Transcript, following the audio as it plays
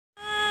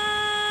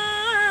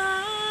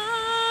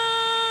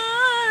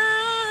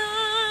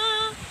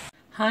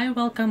Hi!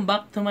 Welcome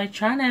back to my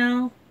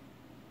channel!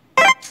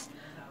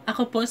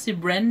 Ako po si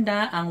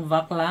Brenda, ang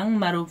baklang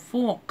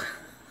marupok.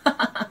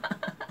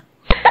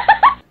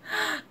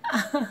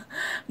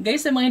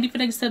 Guys, sa mga hindi pa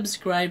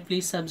nag-subscribe,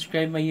 please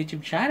subscribe my YouTube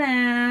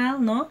channel,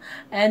 no?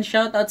 And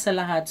shout out sa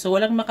lahat. So,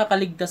 walang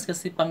makakaligtas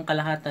kasi pang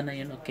kalahatan na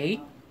yun,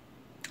 okay?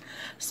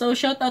 So,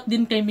 shout out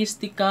din kay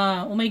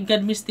Mystica. Oh my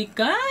God,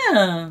 Mystica!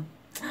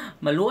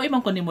 Maluoy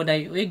man ko ni mo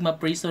dahi, uig,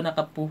 mapriso na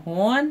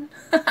kapuhon.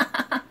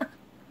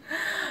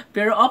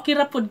 Pero okay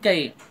ra pud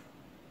kay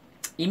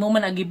imo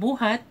man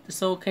agibuhat,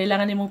 so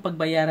kailangan nimong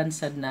pagbayaran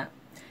sad na.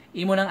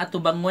 Imo nang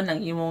atubangon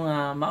ang imong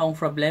maong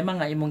problema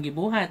nga imong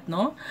gibuhat,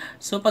 no?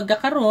 So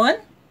pagkakaron,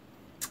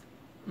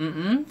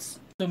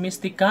 so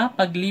Mystica,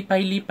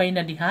 paglipay-lipay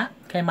na diha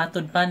kay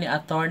matud pa ni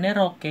Attorney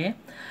Roque,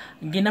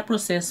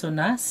 ginaproseso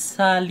na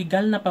sa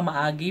legal na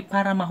pamaagi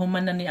para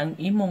mahuman na ni ang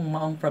imong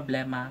maong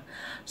problema.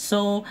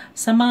 So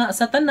sa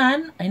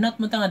tanan ay not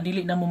mo ta nga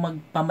dili na mo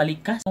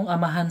magpamalikas ang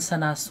amahan sa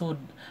nasod.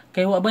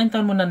 Kay wa ba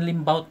inton mo nang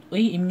limbaut,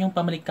 uy, inyong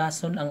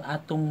pamalikason ang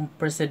atong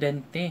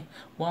presidente.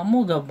 Wa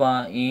mo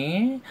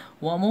gabae,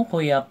 wa mo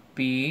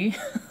kuyapi.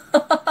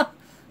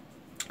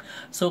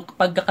 So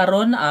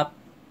pagkakaroon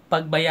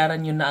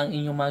pagbayaran nyo na ang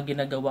inyong mga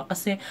ginagawa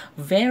kasi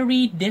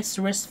very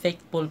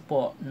disrespectful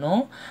po,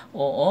 no?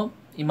 Oo,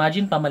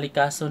 imagine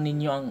pamalikason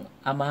ninyo ang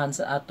amahan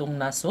sa atong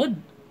nasod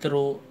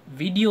through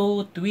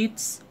video,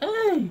 tweets.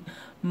 Ay,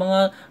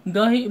 mga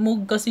gahi mo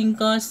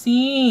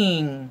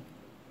kasing-kasing.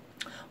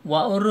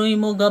 Waoroy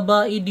mo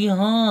gabai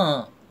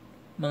diha.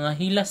 Mga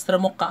hilas ra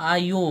mo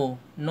kaayo,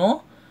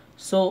 no?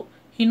 So,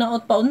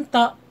 hinaot pa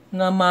unta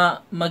nga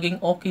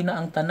maging okay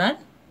na ang tanan,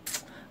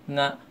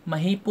 nga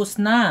mahipos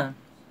na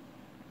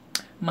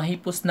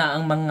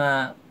ang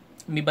mga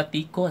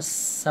mibatikos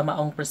sa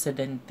maong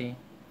presidente.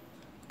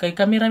 Kay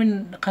kami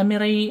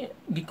ray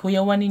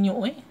gikuyawan ninyo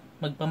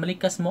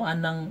magpamalikas mo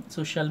anang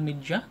social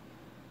media.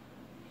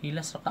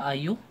 Hilas ra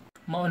kaayo.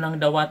 Mao nang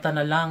dawata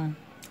na lang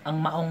ang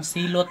maong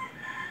silot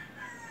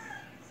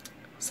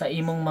sa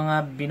imong mga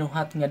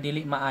binuhat nga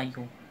dili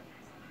maayo.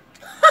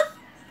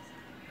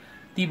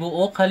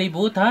 Tibuo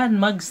kalibutan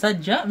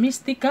magsadya,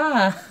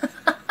 Mystica.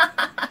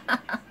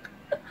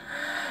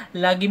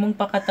 Lagi mong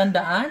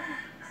pakatandaan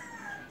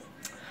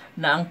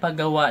na ang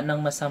paggawa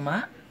ng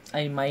masama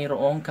ay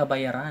mayroong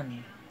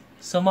kabayaran.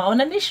 So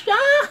mauna ni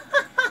siya.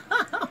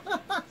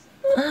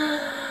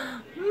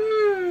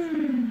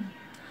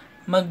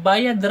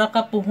 Magbayad ra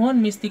ka puhon,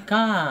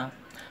 Mystica.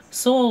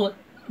 So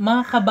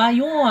mga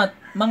kabayot,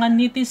 mga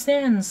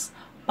netizens,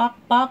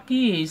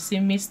 pakpaki si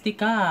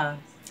Mystica.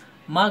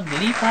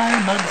 Maglipay,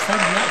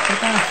 magsadya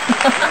kita.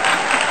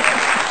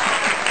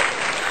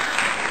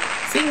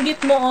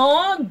 Singgit mo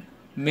og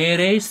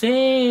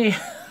merese.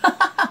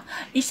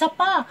 Isa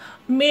pa,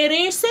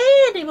 merese,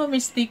 di ba,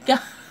 Mystica?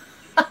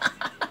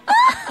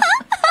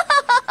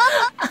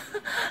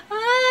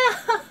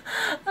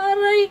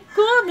 Aray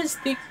ko,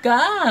 Mystica.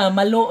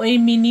 Maluoy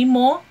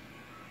minimo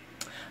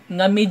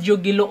nga medyo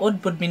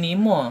giluod pod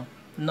minimo,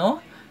 no?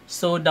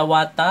 So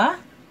dawata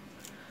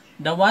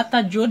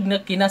jud nga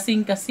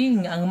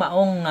kinasing-kasing ang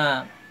maong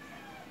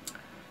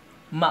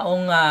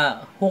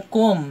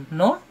hukom,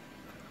 no?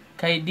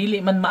 Kay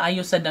dili man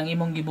maayo sad ang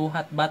imong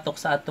gibuhat batok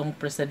sa atong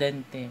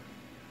presidente.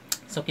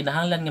 So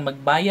kinahanglan nga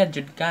magbayad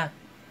jud ka.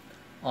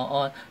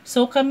 Oo.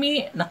 So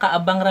kami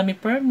nakaabang rami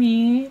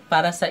permi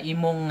para sa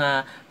imong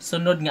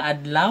sunod nga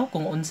adlaw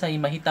kung unsay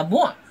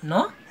mahitabo,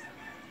 no?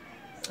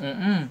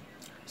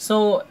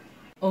 So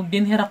og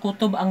dinhira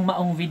kutob ang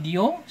maong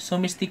video. So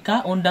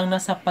Mystica, undang na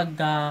sa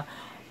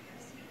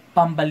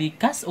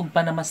pambalikas ug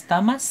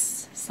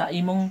panamastamas sa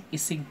imong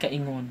isig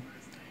kaingon.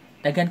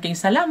 Daghan kayong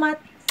salamat.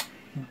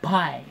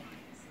 Bye.